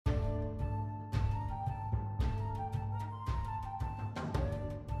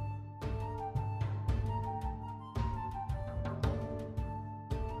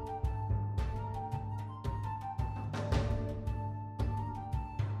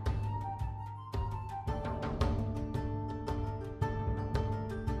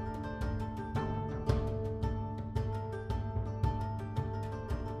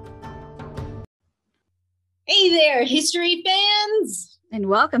Hey there, history fans! And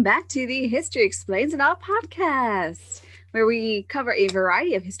welcome back to the History Explains It All podcast, where we cover a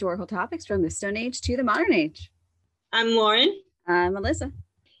variety of historical topics from the Stone Age to the modern age. I'm Lauren. I'm Melissa.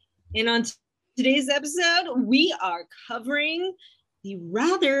 And on today's episode, we are covering the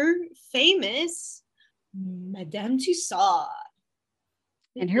rather famous Madame Tussaud.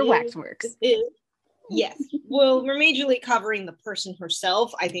 And her waxworks. Yes. Well, we're majorly covering the person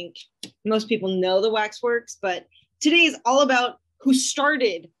herself. I think most people know the waxworks, but today is all about who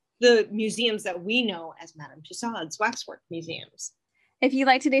started the museums that we know as Madame Tussaud's waxwork museums. If you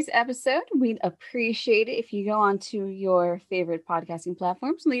like today's episode, we'd appreciate it if you go onto your favorite podcasting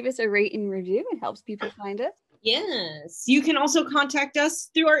platforms, leave us a rate and review. It helps people find us. Yes. You can also contact us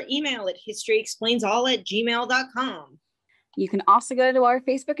through our email at historyexplainsall@gmail.com. You can also go to our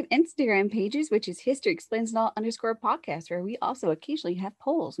Facebook and Instagram pages, which is History Explains It All _podcast, where we also occasionally have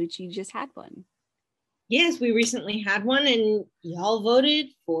polls, which you just had one. Yes, we recently had one, and y'all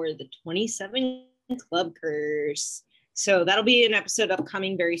voted for the 27 Club Curse. So that'll be an episode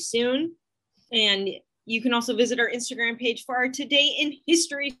upcoming very soon. And you can also visit our Instagram page for our Today in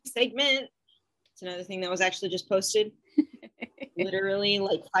History segment. It's another thing that was actually just posted literally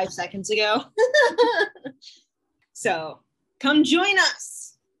like 5 seconds ago. So come join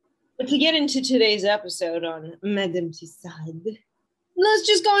us. But to get into today's episode on Madame Tussaud, let's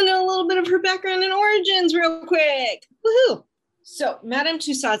just go into a little bit of her background and origins real quick. Woohoo! So Madame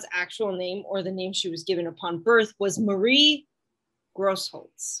Tussaud's actual name, or the name she was given upon birth, was Marie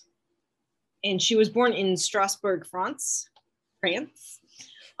Grosholz. And she was born in Strasbourg, France,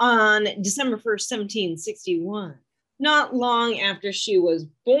 on December 1st, 1761. Not long after she was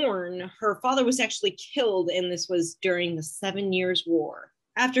born, her father was actually killed, and this was during the 7 Years' War.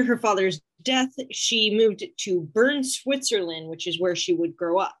 After her father's death, she moved to Bern, Switzerland, which is where she would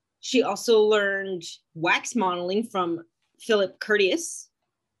grow up. She also learned wax modeling from Philip Curtius,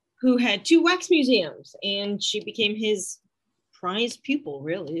 who had 2 wax museums, and she became his prized pupil,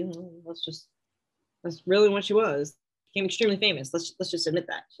 really. That's really what she was. Became extremely famous. Let's just admit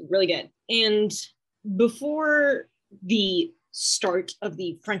that. She's really good. And before the start of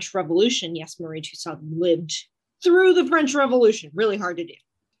the French Revolution, yes, Marie Tussaud lived through the French Revolution. Really hard to do.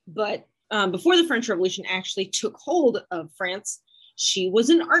 But before the French Revolution actually took hold of France, she was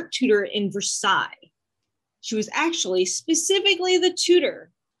an art tutor in Versailles. She was actually specifically the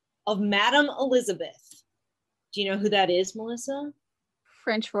tutor of Madame Elizabeth. Do you know who that is, Melissa?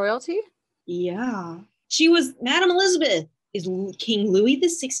 French royalty? Yeah. Madame Elizabeth is King Louis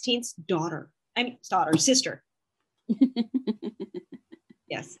XVI's sister.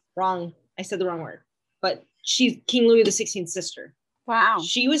 Yes, wrong. I said the wrong word. But she's King Louis XVI's sister. Wow.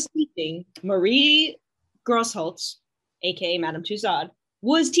 She was teaching Marie Grosholz, aka Madame Tussaud,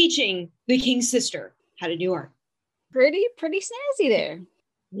 was teaching the king's sister how to do art. Pretty snazzy there.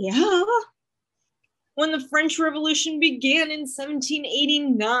 Yeah. When the French Revolution began in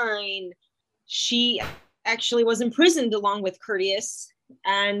 1789, she actually was imprisoned along with Curtius,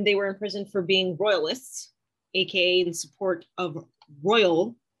 and they were imprisoned for being royalists, aka in support of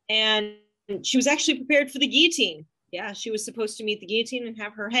royal, and she was actually prepared for the guillotine. Yeah, she was supposed to meet the guillotine and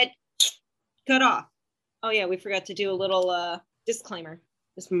have her head cut off. Oh yeah, we forgot to do a little disclaimer.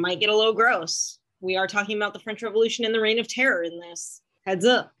 This might get a little gross. We are talking about the French Revolution and the Reign of Terror in this. Heads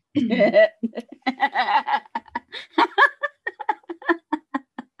up.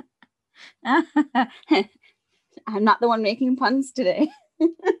 I'm not the one making puns today.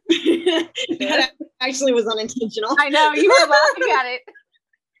 That actually was unintentional. I know, you were laughing at it.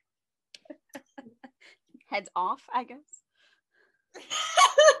 Heads off, I guess.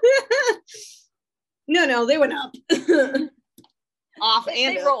 No, they went up. Off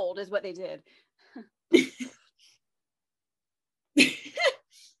and they up. Rolled is what they did.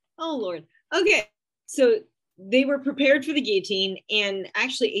 Oh, Lord. Okay, so they were prepared for the guillotine, and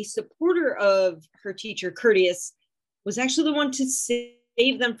actually a supporter of her teacher, Curtius, was actually the one to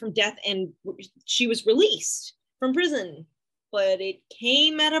save them from death, and she was released from prison. But it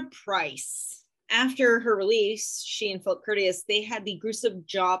came at a price. After her release, she and Philip Curtius, they had the gruesome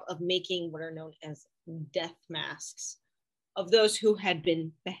job of making what are known as death masks of those who had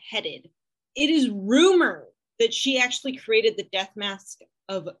been beheaded. It is rumored that she actually created the death mask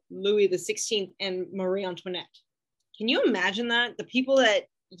of Louis XVI and Marie Antoinette. Can you imagine that? The people that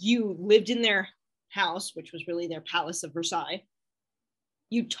you lived in their house, which was really their palace of Versailles,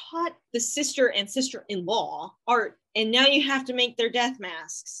 you taught the sister and sister-in-law art, and now you have to make their death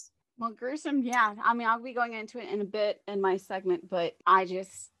masks. Well, gruesome, yeah. I mean, I'll be going into it in a bit in my segment, but I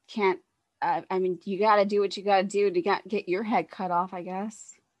just can't. I mean, you got to do what you got to do to get your head cut off, I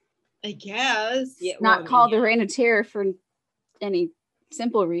guess. I guess. Yeah, Not called the Reign of Terror for any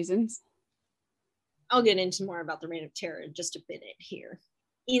simple reasons. I'll get into more about the Reign of Terror in just a minute here.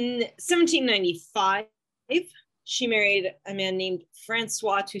 In 1795, she married a man named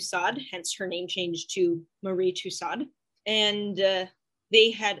Francois Tussaud, hence her name changed to Marie Tussaud. And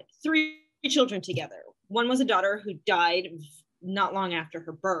they had 3 children together. One was a daughter who died not long after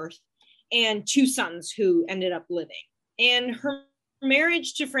her birth, and 2 sons who ended up living. And her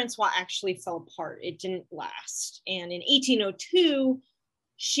marriage to Francois actually fell apart. It didn't last. And in 1802,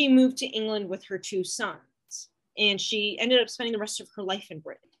 she moved to England with her 2 sons. And she ended up spending the rest of her life in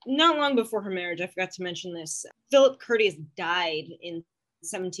Britain. Not long before her marriage, I forgot to mention this, Philip Curtius died in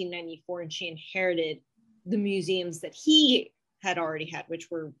 1794, and she inherited the museums that he had already had, which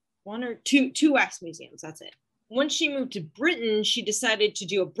were 1 or 2 wax museums. That's it. Once she moved to Britain, she decided to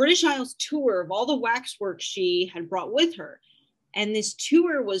do a British Isles tour of all the waxwork she had brought with her. And this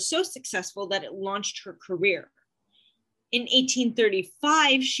tour was so successful that it launched her career. In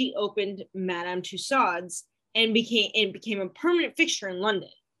 1835, she opened Madame Tussaud's and became a permanent fixture in London.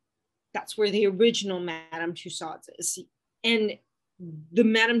 That's where the original Madame Tussaud's is. And the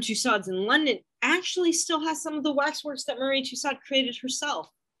Madame Tussaud's in London actually still has some of the waxworks that Marie Tussaud created herself.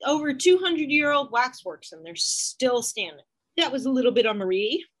 Over 200-year-old waxworks, and they're still standing. That was a little bit on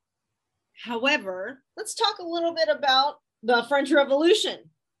Marie. However, let's talk a little bit about the French Revolution.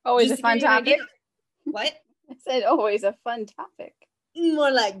 Always a fun topic. What? I said always a fun topic.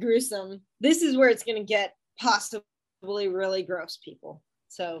 More like gruesome. This is where it's going to get possibly really gross, people.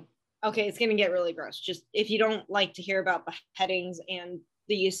 So, okay, it's going to get really gross. Just if you don't like to hear about beheadings and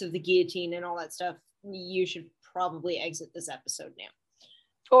the use of the guillotine and all that stuff, you should probably exit this episode now.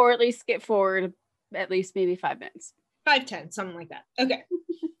 Or at least skip forward at least maybe 5 minutes. 5-10, something like that. Okay.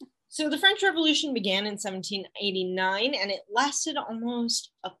 So the French Revolution began in 1789, and it lasted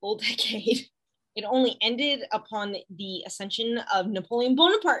almost a full decade. It only ended upon the ascension of Napoleon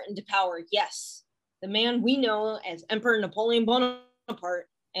Bonaparte into power. Yes, the man we know as Emperor Napoleon Bonaparte,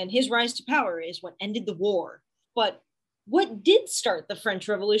 and his rise to power is what ended the war. But what did start the French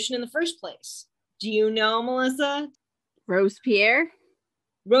Revolution in the first place? Do you know, Melissa? Robespierre?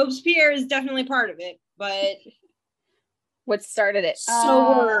 Robespierre is definitely part of it, but what started it?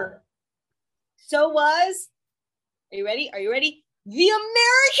 So was. Are you ready? The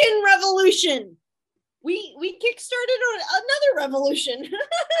American Revolution. We kickstarted another revolution.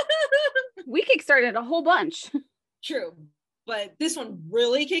 We kickstarted a whole bunch. True, but this one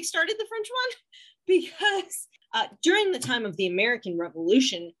really kickstarted the French one because during the time of the American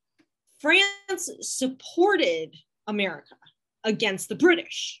Revolution, France supported America against the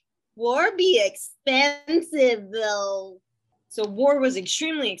British. War be expensive though. So war was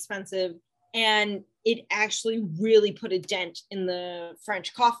extremely expensive, and it actually really put a dent in the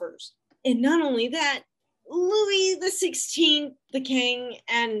French coffers. And not only that, Louis XVI, the king,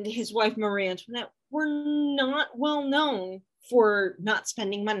 and his wife Marie Antoinette were not well known for not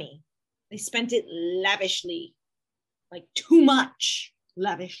spending money. They spent it lavishly, like too much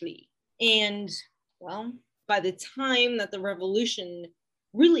lavishly. And well, by the time that the revolution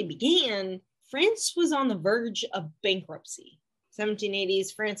really began, France was on the verge of bankruptcy.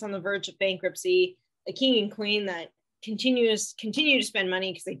 1780s, France on the verge of bankruptcy, a king and queen that continue to spend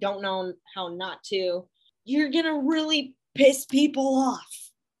money because they don't know how not to. You're gonna really piss people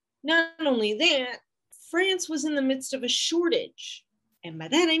off. Not only that, France was in the midst of a shortage, and by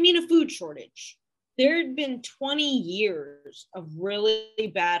that I mean a food shortage. There had been 20 years of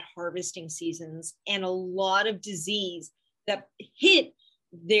really bad harvesting seasons and a lot of disease that hit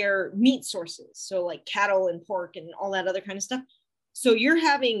their meat sources, so like cattle and pork and all that other kind of stuff. So you're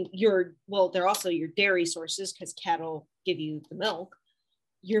having they're also your dairy sources because cattle give you the milk.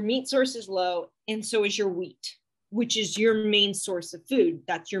 Your meat source is low, and so is your wheat, which is your main source of food.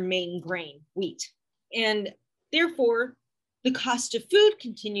 That's your main grain, wheat. And therefore, the cost of food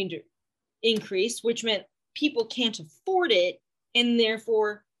continued to increase, which meant people can't afford it, and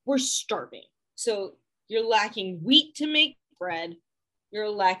therefore we're starving. So you're lacking wheat to make bread, you're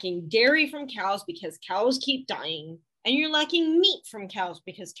lacking dairy from cows because cows keep dying, and you're lacking meat from cows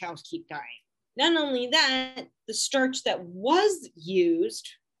because cows keep dying. Not only that, the starch that was used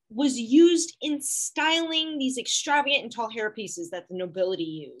in styling these extravagant and tall hair pieces that the nobility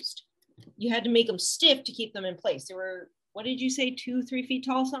used. You had to make them stiff to keep them in place. They were, what did you say, 2-3 feet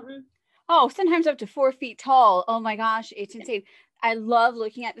tall, something? Oh, sometimes up to 4 feet tall. Oh my gosh, it's insane. I love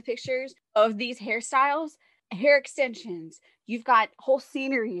looking at the pictures of these hairstyles, hair extensions. You've got whole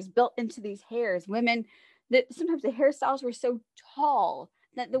sceneries built into these hairs. Women, that sometimes the hairstyles were so tall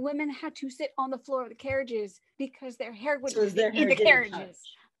that the women had to sit on the floor of the carriages because their hair would fit in the carriages.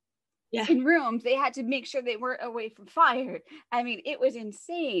 Yeah. in rooms. They had to make sure they weren't away from fire. I mean, it was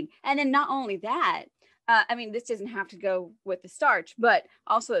insane. And then not only that, I mean, this doesn't have to go with the starch, but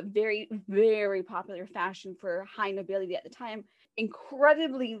also a very, very popular fashion for high nobility at the time.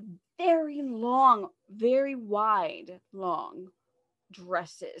 Incredibly, very long, very wide, long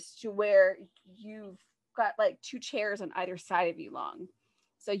dresses to where you've got like 2 chairs on either side of you long.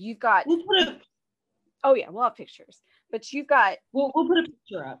 So you've got, We'll put a oh yeah, we'll have pictures, but you've got, we'll put a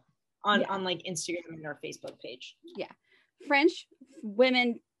picture up on yeah, like Instagram and our Facebook page. yeah, French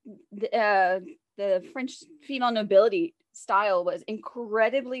women, the French female nobility style was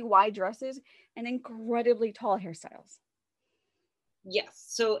incredibly wide dresses and incredibly tall hairstyles. Yes,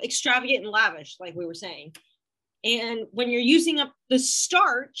 so extravagant and lavish, like we were saying. And when you're using up the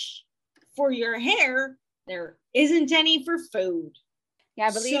starch for your hair, there isn't any for food. Yeah,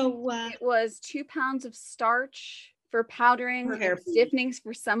 I believe it was 2 pounds of starch for powdering for hair and stiffenings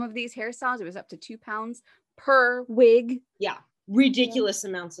for some of these hairstyles. It was up to 2 pounds per wig. Yeah, ridiculous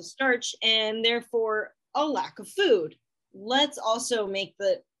amounts of starch, and therefore a lack of food. Let's also make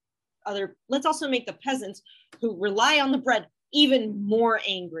the peasants who rely on the bread even more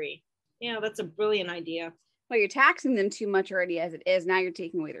angry. Yeah, that's a brilliant idea. Well, you're taxing them too much already as it is. Now you're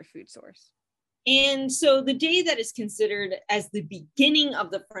taking away their food source. And so the day that is considered as the beginning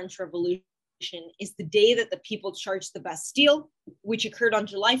of the French Revolution is the day that the people charged the Bastille, which occurred on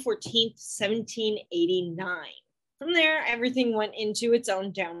July 14th, 1789. From there, everything went into its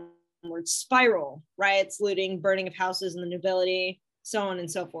own downward spiral. Riots, looting, burning of houses and the nobility, so on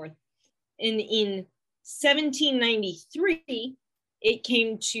and so forth. And in 1793, it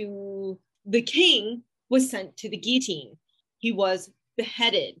came to the king was sent to the guillotine. He was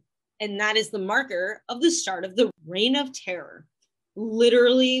beheaded. And that is the marker of the start of the Reign of Terror.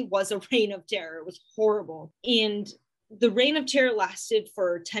 Literally was a reign of terror. It was horrible. And the Reign of Terror lasted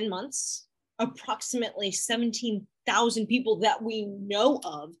for 10 months. Approximately 17,000 people that we know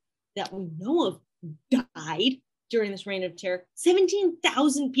of died during this Reign of Terror.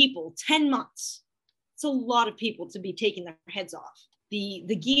 17,000 people, 10 months. It's a lot of people to be taking their heads off. The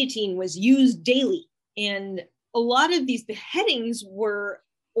guillotine was used daily. And a lot of these beheadings were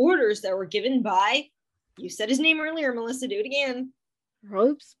orders that were given by, you said his name earlier, Melissa, do it again.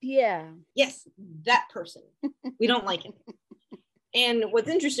 Robespierre. Yes, that person. We don't like him. And what's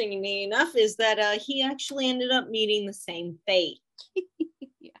interesting enough is that he actually ended up meeting the same fate.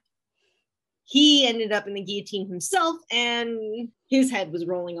 Yeah. He ended up in the guillotine himself, and his head was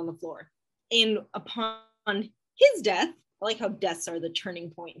rolling on the floor. And upon his death, I like how deaths are the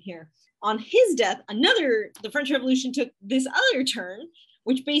turning point here. On his death, the French Revolution took this other turn,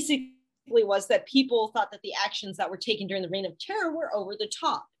 which basically was that people thought that the actions that were taken during the Reign of Terror were over the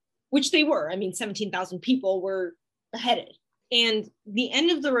top, which they were. I mean, 17,000 people were beheaded. And the end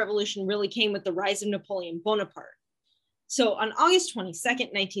of the revolution really came with the rise of Napoleon Bonaparte. So on August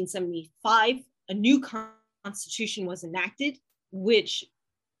 22nd, 1975, a new constitution was enacted, which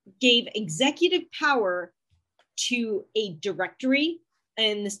gave executive power to a directory.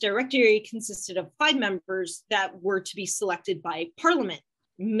 And this directory consisted of 5 members that were to be selected by Parliament.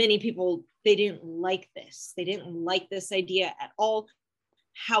 Many people, they didn't like this. They didn't like this idea at all.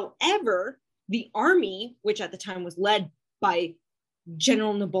 However, the army, which at the time was led by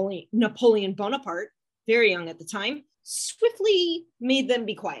General Napoleon Bonaparte, very young at the time, swiftly made them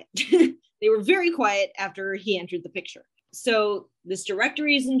be quiet. They were very quiet after he entered the picture. So this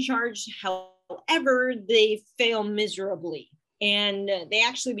directory is in charge. However, they fail miserably. And they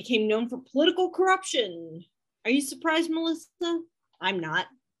actually became known for political corruption. Are you surprised, Melissa? I'm not.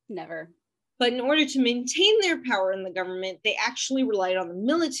 Never. But in order to maintain their power in the government, they actually relied on the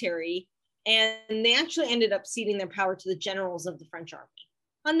military, and they actually ended up ceding their power to the generals of the French army.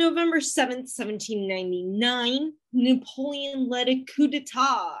 On November 7th, 1799, Napoleon led a coup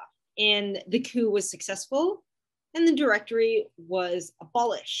d'etat, and the coup was successful, and the directory was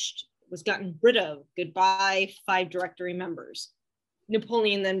abolished, was gotten rid of. Goodbye, 5 directory members.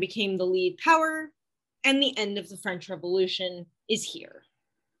 Napoleon then became the lead power, and the end of the French Revolution is here.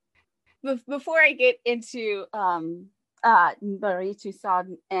 Before I get into Marie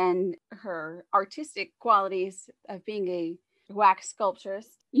Tussaud and her artistic qualities of being a wax sculptress,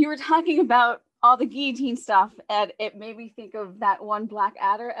 you were talking about all the guillotine stuff, and it made me think of that one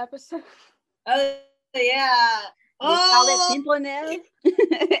Blackadder episode. Oh, yeah.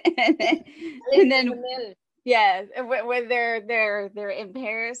 And then yeah, when they're in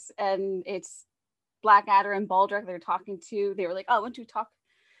Paris and it's Blackadder and Baldric they were like, oh, I want to talk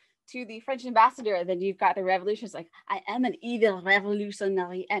to the French ambassador. And then you've got the revolution. It's like, I am an evil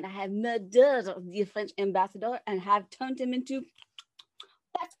revolutionary and I have murdered the French ambassador and have turned him into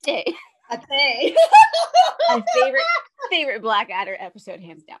Pate. Pate. My favorite Blackadder episode,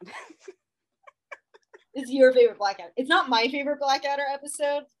 hands down. It's your favorite Blackadder. It's not my favorite Blackadder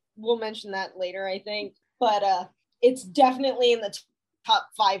episode. We'll mention that later, I think. But it's definitely in the top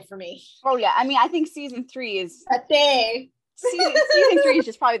 5 for me. Oh yeah, I mean, I think season 3 is Pate. season 3 is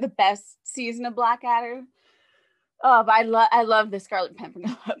just probably the best season of Blackadder. Oh, but I love the Scarlet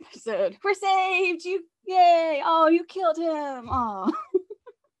Pimpernel episode. We're saved! You, yay! Oh, you killed him! Oh.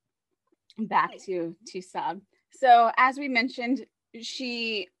 Back to Sab. So, as we mentioned,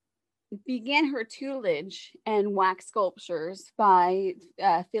 she began her tutelage and wax sculptures by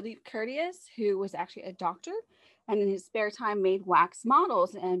Philippe Curtius, who was actually a doctor, and in his spare time made wax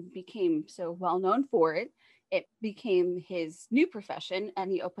models and became so well known for it. It became his new profession,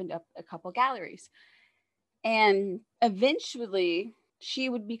 and he opened up a couple galleries. And eventually, she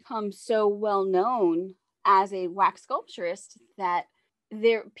would become so well known as a wax sculpturist that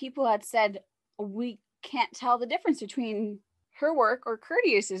people had said, we can't tell the difference between her work or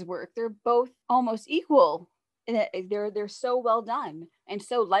Curtius's work. They're both almost equal. They're so well done and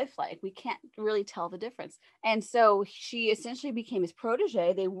so lifelike. We can't really tell the difference. And so she essentially became his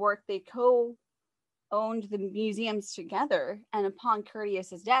protege. They co-owned the museums together. And upon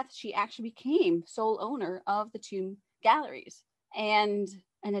Curtius's death, she actually became sole owner of the two galleries. And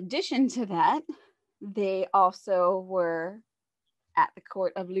in addition to that, they also were at the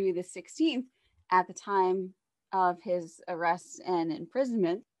court of Louis XVI at the time of his arrest and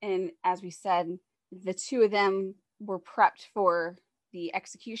imprisonment. And as we said, the two of them were prepped for the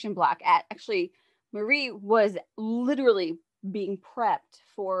execution block. Actually, Marie was literally being prepped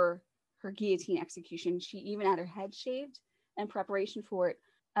for her guillotine execution. She even had her head shaved in preparation for it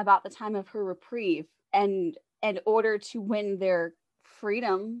about the time of her reprieve. And in order to win their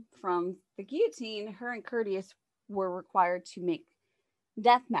freedom from the guillotine, her and Curtius were required to make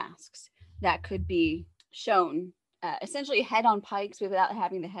death masks that could be shown essentially head on pikes without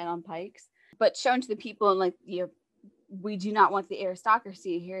having the head on pikes, but shown to the people and like, we do not want the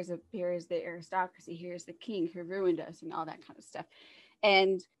aristocracy. Here is the aristocracy. Here's the king who ruined us and all that kind of stuff.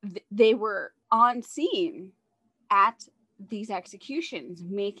 And they were on scene at these executions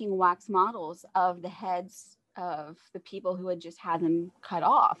making wax models of the heads of the people who had just had them cut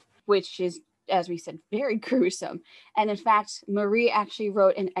off, which is, as we said, very gruesome. And in fact, Marie actually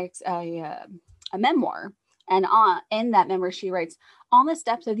wrote a memoir. And in that memoir, she writes, on the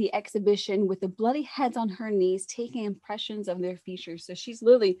steps of the exhibition with the bloody heads on her knees, taking impressions of their features. So she's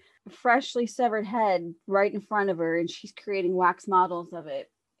literally a freshly severed head right in front of her, and she's creating wax models of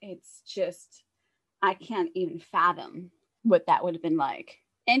it. It's just, I can't even fathom what that would have been like.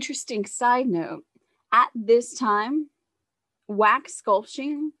 Interesting side note, at this time, wax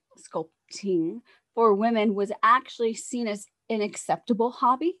sculpting for women was actually seen as an acceptable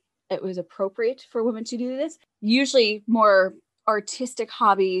hobby. It was appropriate for women to do this. Usually more artistic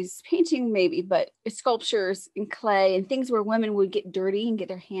hobbies, painting maybe, but sculptures and clay and things where women would get dirty and get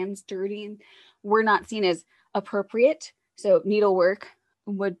their hands dirty and were not seen as appropriate. So needlework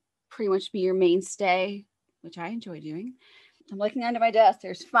would pretty much be your mainstay, which I enjoy doing. I'm looking under my desk.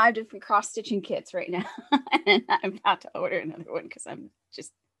 There's 5 different cross-stitching kits right now. And I'm about to order another one because I'm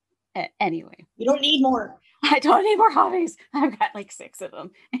just, anyway. You don't need more. I don't need more hobbies. I've got like 6 of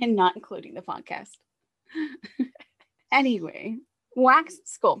them, and not including the podcast. Anyway, wax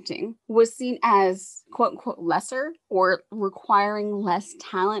sculpting was seen as quote unquote lesser or requiring less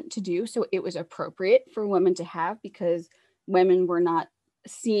talent to do. So it was appropriate for women to have because women were not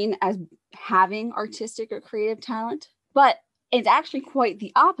seen as having artistic or creative talent. But it's actually quite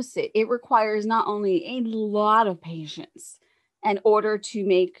the opposite. It requires not only a lot of patience in order to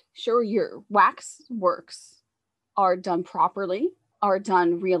make sure your wax works are done properly, are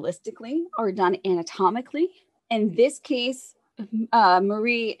done realistically, are done anatomically. In this case,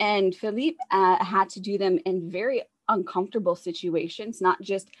 Marie and Philippe had to do them in very uncomfortable situations, not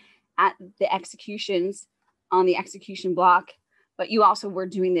just at the executions on the execution block, but you also were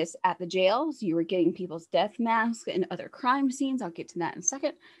doing this at the jails. You were getting people's death masks and other crime scenes. I'll get to that in a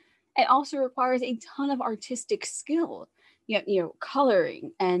second. It also requires a ton of artistic skill, you know,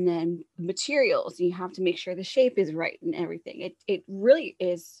 coloring and then materials. You have to make sure the shape is right and everything. It really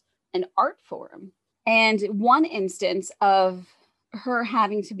is an art form. And one instance of her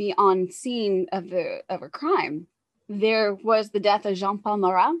having to be on scene of a crime, there was the death of Jean-Paul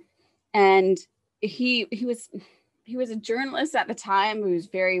Marat, and he was a journalist at the time who was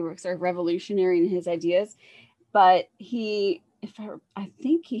very sort of revolutionary in his ideas, but I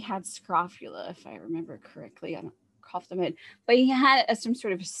think he had scrofula, if I remember correctly. I don't cough them in, but he had some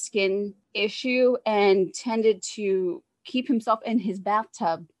sort of skin issue and tended to keep himself in his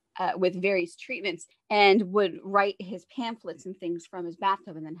bathtub with various treatments, and would write his pamphlets and things from his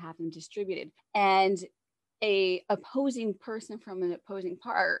bathtub and then have them distributed. And a opposing person from an opposing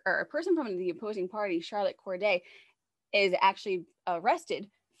part, or a person from the opposing party, Charlotte Corday, is actually arrested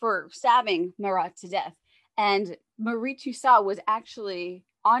for stabbing Marat to death. And Marie Tussaud was actually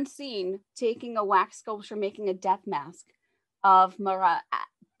on scene taking a wax sculpture, making a death mask of Marat at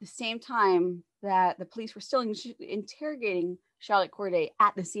the same time that the police were still interrogating Charlotte Corday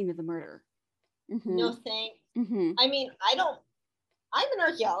at the scene of the murder. Mm-hmm. No thanks. Mm-hmm. I mean, I'm an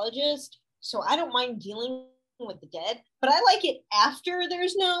archaeologist, so I don't mind dealing with the dead, but I like it after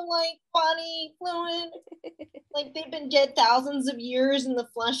there's no like body fluid. Like they've been dead thousands of years and the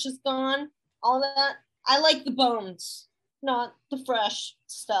flesh is gone. All that. I like the bones, not the fresh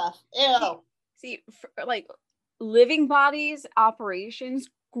stuff. Ew. See, like living bodies operations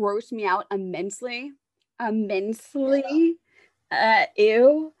gross me out immensely. Ew.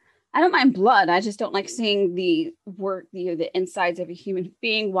 I don't mind blood. I just don't like seeing the insides of a human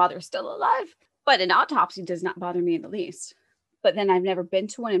being while they're still alive. But an autopsy does not bother me in the least. But then I've never been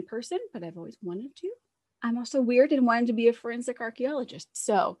to one in person, but I've always wanted to. I'm also weird and wanted to be a forensic archaeologist.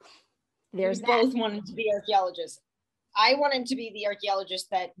 So there's we both wanted to be archaeologists. I wanted to be the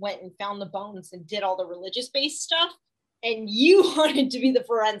archaeologist that went and found the bones and did all the religious-based stuff. And you wanted to be the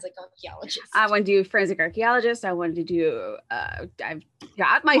forensic archaeologist. I want to do forensic archaeologist. I wanted to do, I've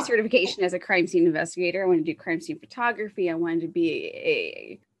got my certification as a crime scene investigator. I wanted to do crime scene photography. I wanted to be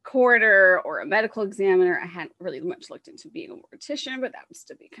a coroner or a medical examiner. I hadn't really much looked into being a mortician, but that would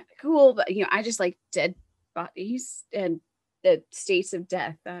still be kind of cool. But, you know, I just like dead bodies and the states of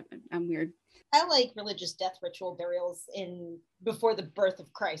death. I'm weird. I like religious death ritual burials in before the birth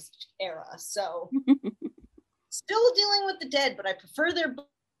of Christ era. So still dealing with the dead, but I prefer their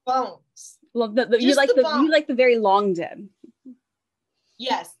bones. Well, you like the very long dead.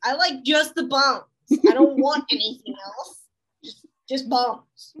 Yes, I like just the bones. I don't want anything else. Just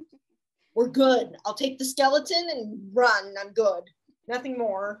bones. We're good. I'll take the skeleton and run. I'm good. Nothing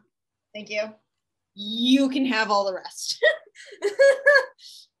more. Thank you. You can have all the rest.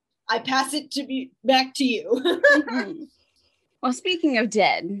 I pass it back to you. Well, speaking of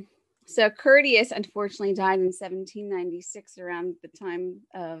dead, so Curtius unfortunately died in 1796 around the time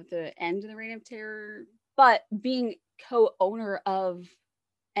of the end of the Reign of Terror. But being co-owner of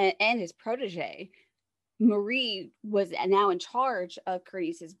and his protege, Marie was now in charge of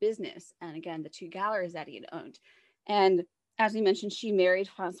Curtius's business. And again, the two galleries that he had owned. And as we mentioned, she married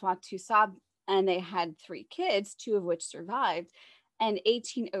Francois Tussaud and they had 3 kids, 2 of which survived. And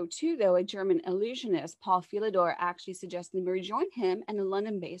 1802, though, a German illusionist, Paul Philidor, actually suggested Marie join him in a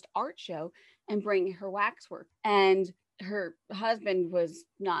London-based art show and bring her waxwork. And her husband was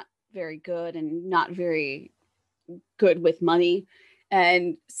not very good and not very good with money.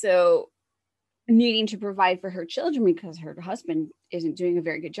 And so needing to provide for her children because her husband isn't doing a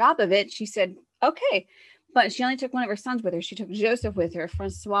very good job of it, she said, okay. But she only took one of her sons with her. She took Joseph with her.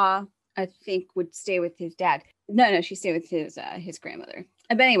 Francois, I think, would stay with his dad. No, she stayed with his grandmother.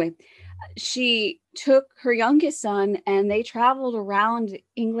 But anyway, she took her youngest son and they traveled around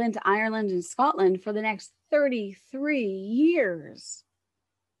England, Ireland, and Scotland for the next 33 years,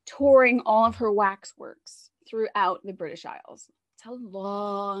 touring all of her waxworks throughout the British Isles. It's a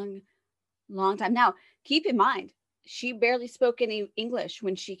long time. Now, keep in mind, she barely spoke any English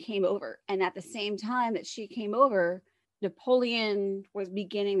when she came over. And at the same time that she came over, Napoleon was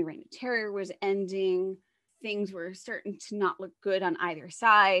beginning, the Reign of Terror was ending, things were starting to not look good on either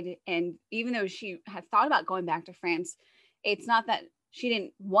side. And even though she had thought about going back to France, it's not that she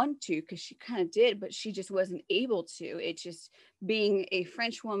didn't want to, because she kind of did, but she just wasn't able to. It's just being a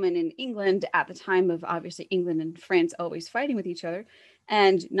French woman in England at the time of obviously England and France always fighting with each other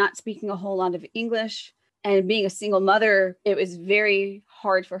and not speaking a whole lot of English and being a single mother, it was very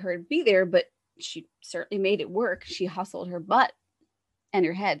hard for her to be there, but she certainly made it work. She hustled her butt and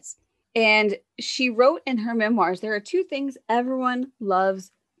her heads. And she wrote in her memoirs, there are 2 things everyone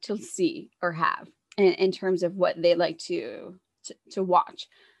loves to see or have in terms of what they like to watch: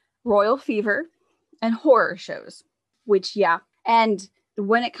 royal fever and horror shows, which, yeah. And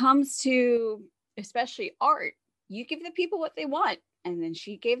when it comes to especially art, you give the people what they want. And then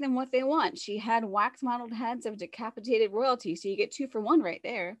she gave them what they want. She had wax modeled heads of decapitated royalty. So you get 2 for 1 right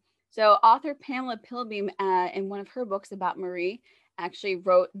there. So author Pamela Pilbeam, in one of her books about Marie, actually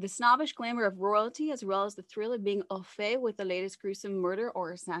wrote the snobbish glamour of royalty, as well as the thrill of being au fait with the latest gruesome murder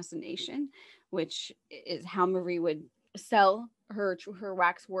or assassination, which is how Marie would sell her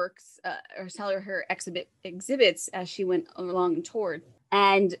wax works or sell her exhibits as she went along and toured.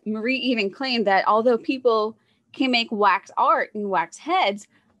 And Marie even claimed that although people can make wax art and wax heads,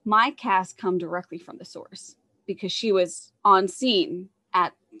 my casts come directly from the source because she was on scene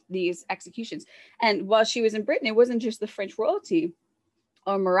at these executions. And while she was in Britain, it wasn't just the French royalty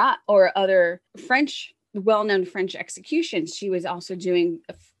or Marat or other French, well-known French executions. She was also doing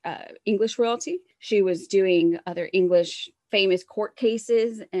English royalty. She was doing other English famous court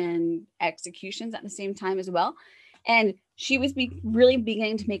cases and executions at the same time as well. And she was really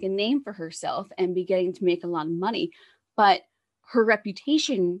beginning to make a name for herself and beginning to make a lot of money. But her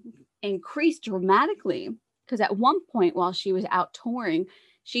reputation increased dramatically because at one point while she was out touring,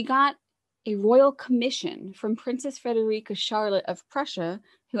 she got a royal commission from Princess Frederica Charlotte of Prussia,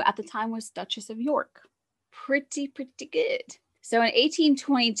 who at the time was Duchess of York. Pretty good. So in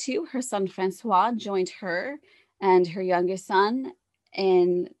 1822, her son Francois joined her and her youngest son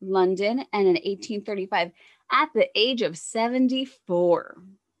in London. And in 1835, at the age of 74,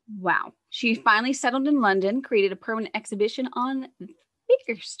 wow, she finally settled in London, created a permanent exhibition on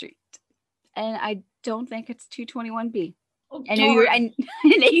Baker Street. And I don't think it's 221B. Oh, I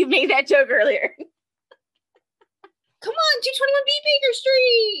know you made that joke earlier. Come on, 221B Baker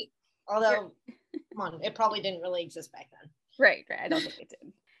Street. Although, come on, it probably didn't really exist back then. Right. I don't think it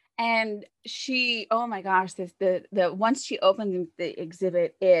did. And she, oh my gosh, the once she opened the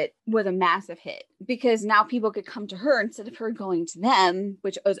exhibit, it was a massive hit because now people could come to her instead of her going to them,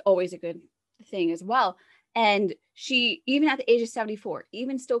 which was always a good thing as well. And she, even at the age of 74,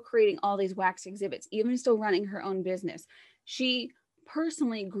 even still creating all these wax exhibits, even still running her own business, she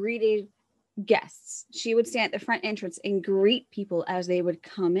personally greeted guests. She would stand at the front entrance and greet people as they would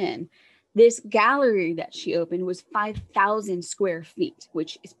come in. This gallery that she opened was 5,000 square feet,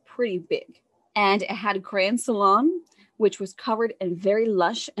 which is pretty big. And it had a grand salon, which was covered in very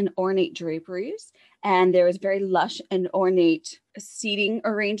lush and ornate draperies. And there was very lush and ornate seating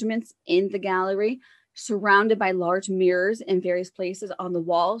arrangements in the gallery, surrounded by large mirrors in various places on the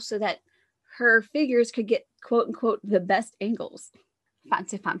wall so that her figures could get, quote unquote, the best angles.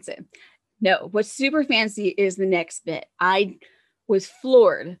 Fancy. No, what's super fancy is the next bit. I was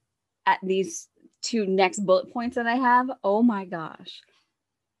floored at these two next bullet points that I have. Oh my gosh.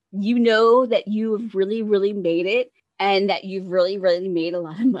 You know that you've really, really made it and that you've really, really made a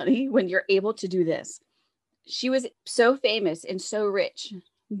lot of money when you're able to do this. She was so famous and so rich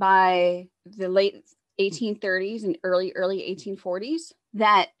by the late 1830s and early 1840s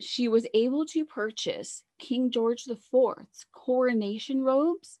that she was able to purchase King George IV's coronation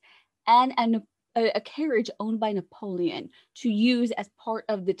robes and a carriage owned by Napoleon to use as part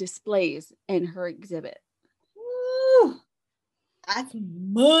of the displays in her exhibit. Ooh, that's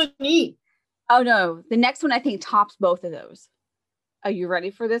money. Oh no, the next one I think tops both of those. Are you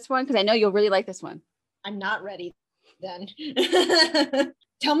ready for this one? Because I know you'll really like this one. I'm not ready then.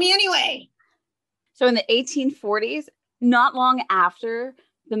 Tell me anyway. So in the 1840s, not long after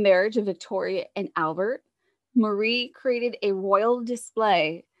the marriage of Victoria and Albert, Marie created a royal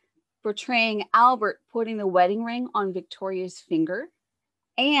display portraying Albert putting the wedding ring on Victoria's finger.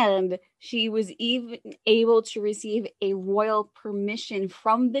 And she was even able to receive a royal permission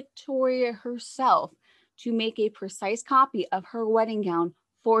from Victoria herself to make a precise copy of her wedding gown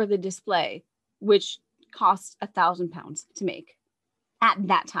for the display, which cost £1,000 to make at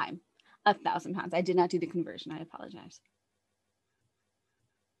that time. £1,000. I did not do the conversion. I apologize.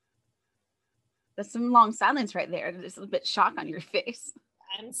 That's some long silence right there. There's a little bit of shock on your face.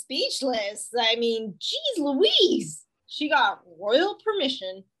 I'm speechless. I mean, geez Louise. She got royal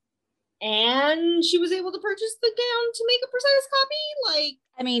permission and she was able to purchase the gown to make a precise copy. Like,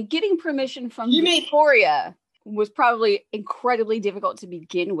 I mean, getting permission from Victoria was probably incredibly difficult to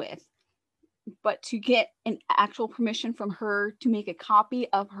begin with. But to get an actual permission from her to make a copy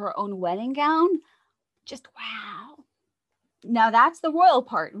of her own wedding gown, just wow. Now that's the royal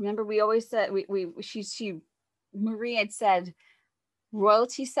part. Remember, we always said Marie had said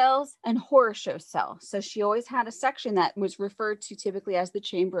royalty sells and horror shows sell. So she always had a section that was referred to typically as the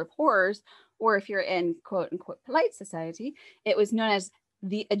Chamber of Horrors, or if you're in quote unquote polite society, it was known as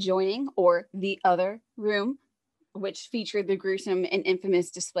the adjoining or the other room, which featured the gruesome and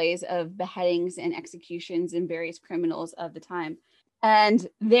infamous displays of beheadings and executions and various criminals of the time. And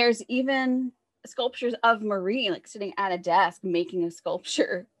there's even sculptures of Marie, like sitting at a desk making a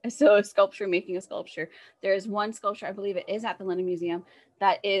sculpture. So a sculpture making a sculpture. There's one sculpture, I believe it is at the London Museum,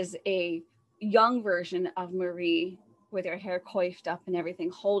 that is a young version of Marie with her hair coiffed up and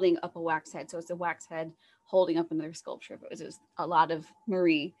everything, holding up a wax head. So it's a wax head holding up another sculpture. But it was a lot of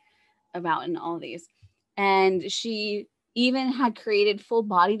Marie about in all these. And she even had created full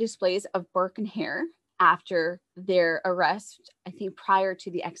body displays of Burke and Hare after their arrest, I think prior to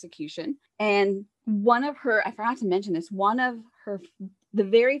the execution. And one of her, I forgot to mention this, one of her, the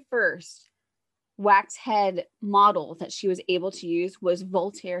very first wax head model that she was able to use was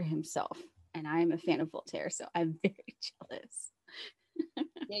Voltaire himself. And I am a fan of Voltaire, so I'm very jealous.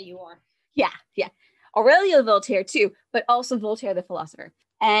 Yeah, you are. Yeah. Aurelio Voltaire too, but also Voltaire the philosopher.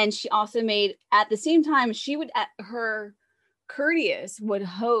 And she also made, at the same time, she would, at her Curtius would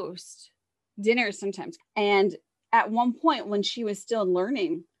host dinners sometimes. And at one point when she was still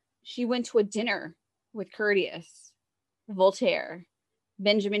learning, she went to a dinner with Curtius, Voltaire,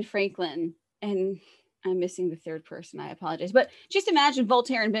 Benjamin Franklin, and I'm missing the third person. I apologize. But just imagine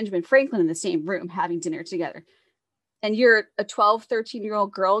Voltaire and Benjamin Franklin in the same room having dinner together. And you're a 12,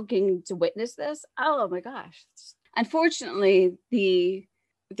 13-year-old girl getting to witness this. Oh my gosh. Unfortunately, the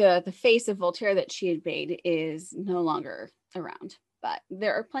face of Voltaire that she had made is no longer around, but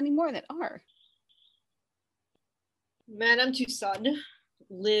there are plenty more that are. Madame Tussaud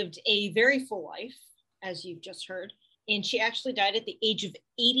lived a very full life, as you've just heard, and she actually died at the age of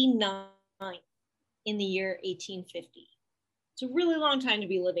 89 in the year 1850. It's a really long time to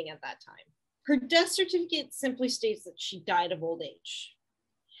be living at that time. Her death certificate simply states that she died of old age.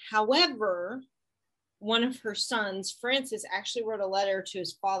 However, one of her sons, Francis, actually wrote a letter to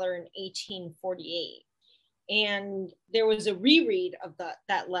his father in 1848. And there was a reread of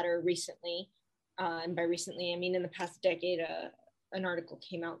that letter recently. And by recently, I mean in the past decade, an article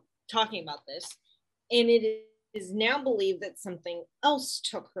came out talking about this. And it is now believed that something else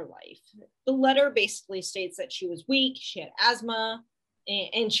took her life. The letter basically states that she was weak, she had asthma,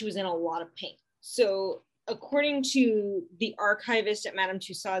 and she was in a lot of pain. So according to the archivist at Madame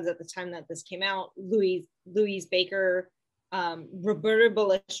Tussauds at the time that this came out, Louise Baker, Roberta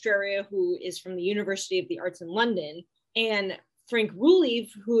Balestraria, who is from the University of the Arts in London, and Frank Rulev,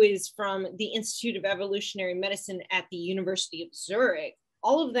 who is from the Institute of Evolutionary Medicine at the University of Zurich,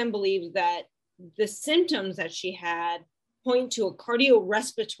 all of them believe that the symptoms that she had point to a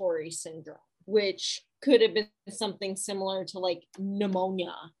cardiorespiratory syndrome, which could have been something similar to like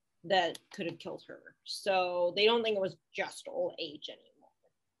pneumonia that could have killed her. So they don't think it was just old age anymore.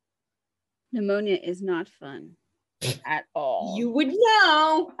 Pneumonia is not fun at all. You would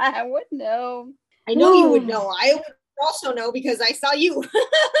know. I would know. I know you would know. I would also know because I saw you.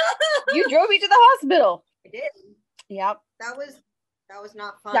 You drove me to the hospital. I did. Yep. That was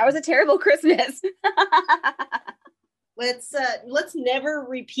not fun. That was a terrible Christmas. Let's never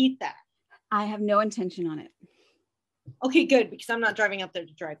repeat that. I have no intention on it. Okay, good, because I'm not driving up there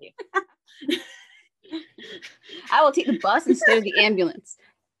to drive you. I will take the bus instead of the ambulance.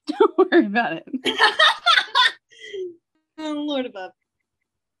 Don't worry about it. Oh, Lord above.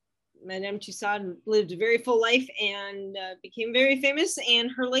 Madame Tussaud lived a very full life and became very famous,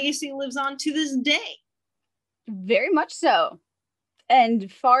 and her legacy lives on to this day. Very much so.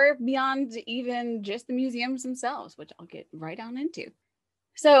 And far beyond even just the museums themselves, which I'll get right on into.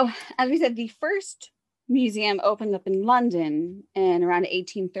 So, as we said, the first museum opened up in London in around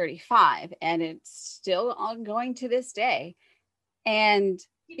 1835, and it's still ongoing to this day. And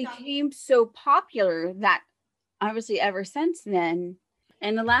became so popular that obviously ever since then,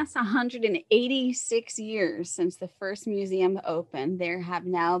 in the last 186 years since the first museum opened, there have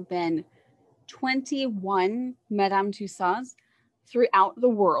now been 21 Madame Tussauds throughout the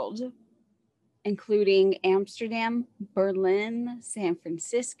world, including Amsterdam, Berlin, San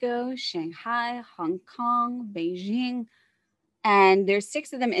Francisco, Shanghai, Hong Kong, Beijing, and there's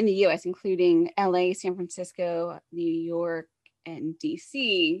 6 of them in the US, including LA, San Francisco, New York, and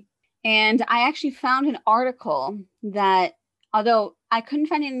DC. And I actually found an article that, although I couldn't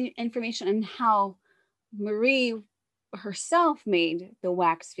find any information on how Marie herself made the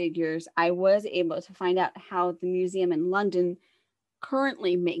wax figures, I was able to find out how the museum in London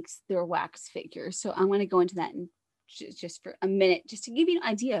currently makes their wax figures. So I'm going to go into that in just for a minute, just to give you an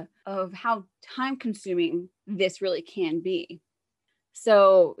idea of how time consuming this really can be.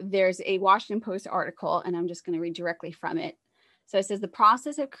 So there's a Washington Post article, and I'm just going to read directly from it. So it says, the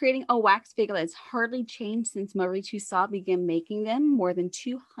process of creating a wax figure has hardly changed since Marie Tussaud began making them more than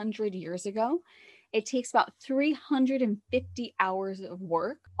 200 years ago. It takes about 350 hours of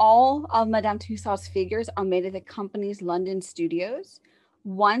work. All of Madame Tussaud's figures are made at the company's London studios.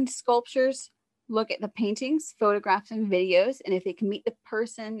 One sculptures look at the paintings, photographs, and videos, and if they can meet the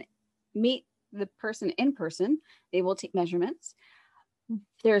person in person, they will take measurements.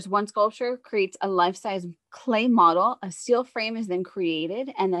 There's one sculpture creates a life-size clay model. A steel frame is then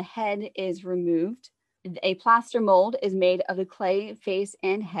created, and the head is removed. A plaster mold is made of the clay face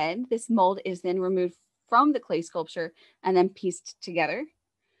and head. This mold is then removed from the clay sculpture and then pieced together.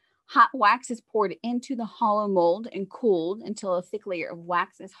 Hot wax is poured into the hollow mold and cooled until a thick layer of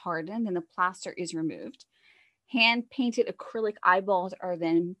wax is hardened and the plaster is removed. Hand-painted acrylic eyeballs are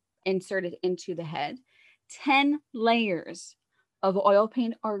then inserted into the head. 10 layers of oil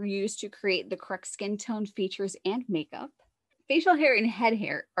paint are used to create the correct skin tone, features, and makeup. Facial hair and head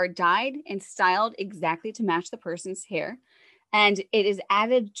hair are dyed and styled exactly to match the person's hair, and it is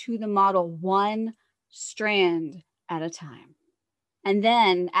added to the model one strand at a time. And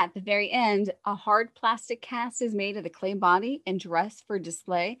then at the very end, a hard plastic cast is made of the clay body and dressed for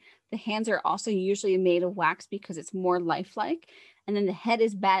display. The hands are also usually made of wax because it's more lifelike. And then the head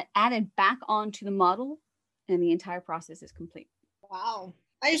is added back onto the model, and the entire process is complete. Wow.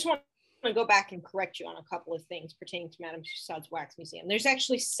 I just want to go back and correct you on a couple of things pertaining to Madame Tussauds Wax Museum. There's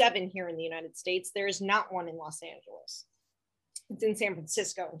actually 7 here in the United States. There is not one in Los Angeles. It's in San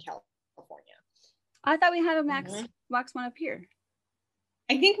Francisco in California. I thought we had a wax one up here.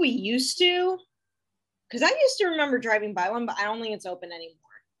 I think we used to, because I used to remember driving by one, but I don't think it's open anymore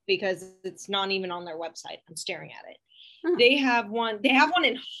because it's not even on their website. I'm staring at it. Huh. They have one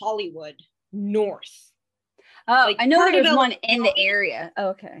in Hollywood North. Oh, like I know there's one in the area. Oh,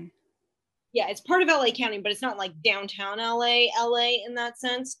 okay. Yeah, it's part of LA County, but it's not like downtown LA in that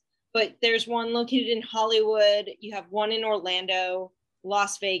sense. But there's one located in Hollywood. You have one in Orlando,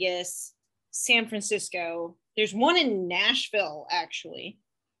 Las Vegas, San Francisco. There's one in Nashville, actually.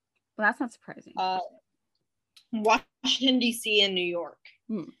 Well, that's not surprising. Washington, D.C. and New York.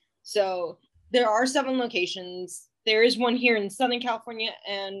 So there are 7 locations. There is one here in Southern California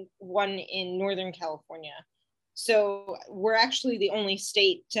and one in Northern California. So we're actually the only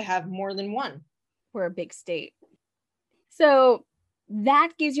state to have more than one. We're a big state. So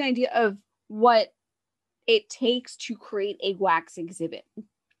that gives you an idea of what it takes to create a wax exhibit,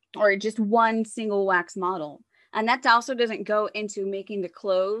 or just one single wax model. And that also doesn't go into making the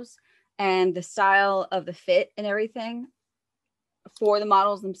clothes and the style of the fit and everything for the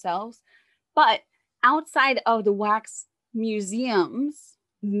models themselves. But outside of the wax museums,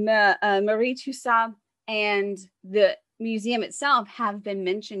 Marie Tussaud and the museum itself have been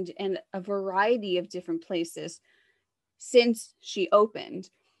mentioned in a variety of different places since she opened.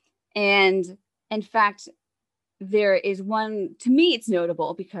 And in fact, there is one, to me, it's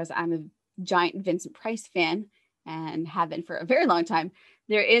notable because I'm a giant Vincent Price fan and have been for a very long time.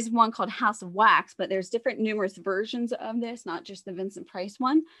 There is one called House of Wax, but there's different numerous versions of this, not just the Vincent Price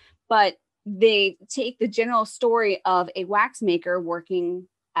one, but they take the general story of a wax maker working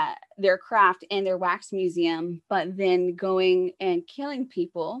at their craft in their wax museum, but then going and killing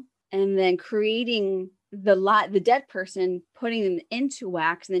people and then creating the dead person, putting them into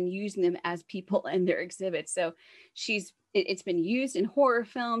wax and then using them as people in their exhibits. So it's been used in horror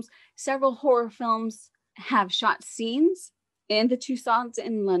films. Several horror films have shot scenes in the Tussauds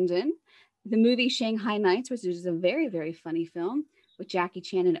in London. The movie Shanghai Nights, which is a very, very funny film with Jackie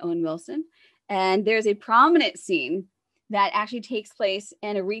Chan and Owen Wilson. And there's a prominent scene that actually takes place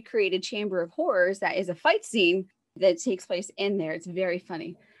in a recreated Chamber of Horrors that is a fight scene that takes place in there. It's very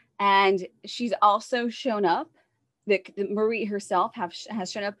funny. And she's also shown up, Marie herself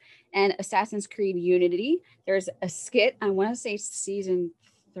has shown up in Assassin's Creed Unity. There's a skit, I want to say season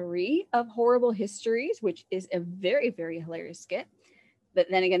 3 of Horrible Histories, which is a very, very hilarious skit. But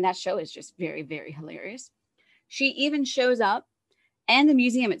then again, that show is just very, very hilarious. She even shows up, and the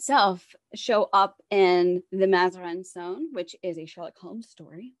museum itself show up in the Mazarin Zone, which is a Sherlock Holmes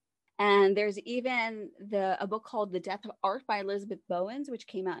story. And there's even a book called The Death of Art by Elizabeth Bowens, which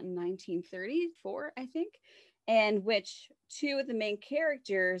came out in 1934, I think, and which 2 of the main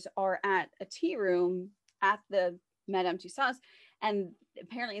characters are at a tea room at the Madame Tussauds. And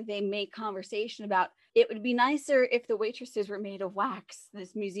apparently they make conversation about it would be nicer if the waitresses were made of wax.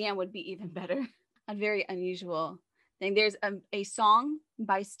 This museum would be even better. A very unusual thing. There's a song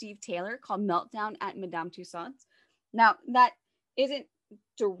by Steve Taylor called Meltdown at Madame Tussauds. Now, that isn't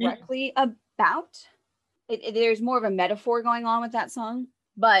directly about it. There's more of a metaphor going on with that song.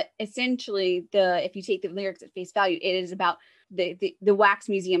 But essentially, if you take the lyrics at face value, it is about the wax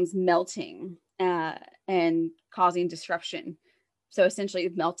museums melting and causing disruption. So essentially,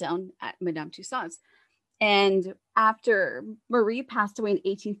 meltdown at Madame Tussauds. And after Marie passed away in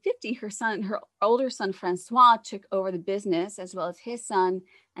 1850, her older son, Francois, took over the business, as well as his son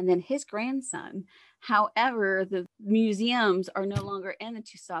and then his grandson. However, the museums are no longer in the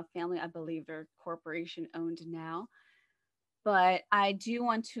Tussaud family. I believe they're corporation owned now. But I do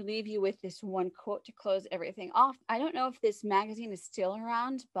want to leave you with this one quote to close everything off. I don't know if this magazine is still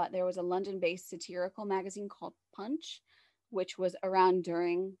around, but there was a London-based satirical magazine called Punch, which was around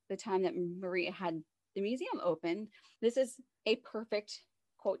during the time that Marie had the museum open. This is a perfect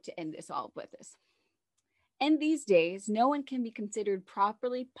quote to end this all with this. In these days, no one can be considered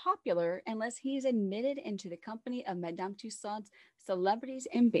properly popular unless he is admitted into the company of Madame Tussauds celebrities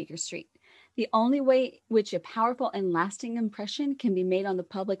in Baker Street. The only way which a powerful and lasting impression can be made on the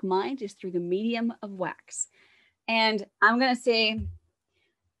public mind is through the medium of wax. And I'm going to say,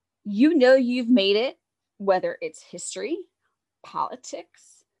 you know, you've made it, whether it's history,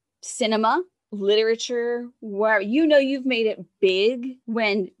 politics, cinema, literature, where you know you've made it big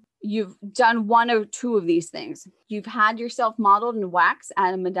when you've done one or two of these things. You've had yourself modeled in wax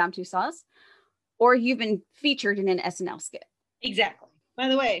at a Madame Tussauds, or you've been featured in an SNL skit. Exactly. By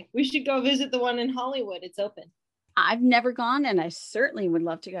the way, we should go visit the one in Hollywood. It's open. I've never gone, and I certainly would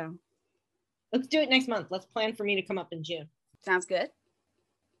love to go. Let's do it next month. Let's plan for me to come up in June. Sounds good.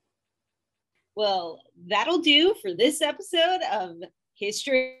 Well, that'll do for this episode of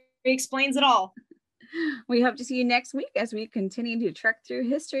History Explains It All. We hope to see you next week as we continue to trek through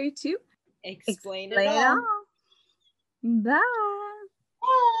history to explain it all. Bye.